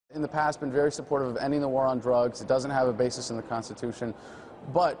In the past, been very supportive of ending the war on drugs. It doesn't have a basis in the Constitution.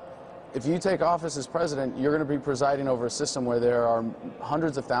 But if you take office as president, you're going to be presiding over a system where there are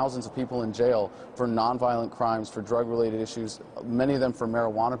hundreds of thousands of people in jail for nonviolent crimes, for drug-related issues, many of them for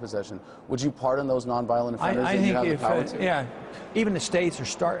marijuana possession. Would you pardon those nonviolent offenders? I think if, even the states are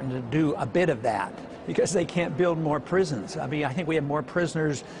starting to do a bit of that because they can't build more prisons. I mean, I think we have more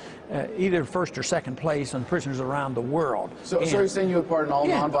prisoners, either first or second place on prisoners around the world. So you're saying you would pardon all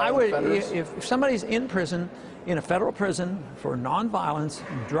nonviolent offenders? If somebody's in prison, in a federal prison for nonviolence,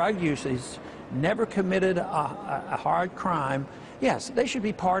 drug usage, never committed a hard crime, yes, they should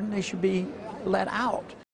be pardoned, they should be let out.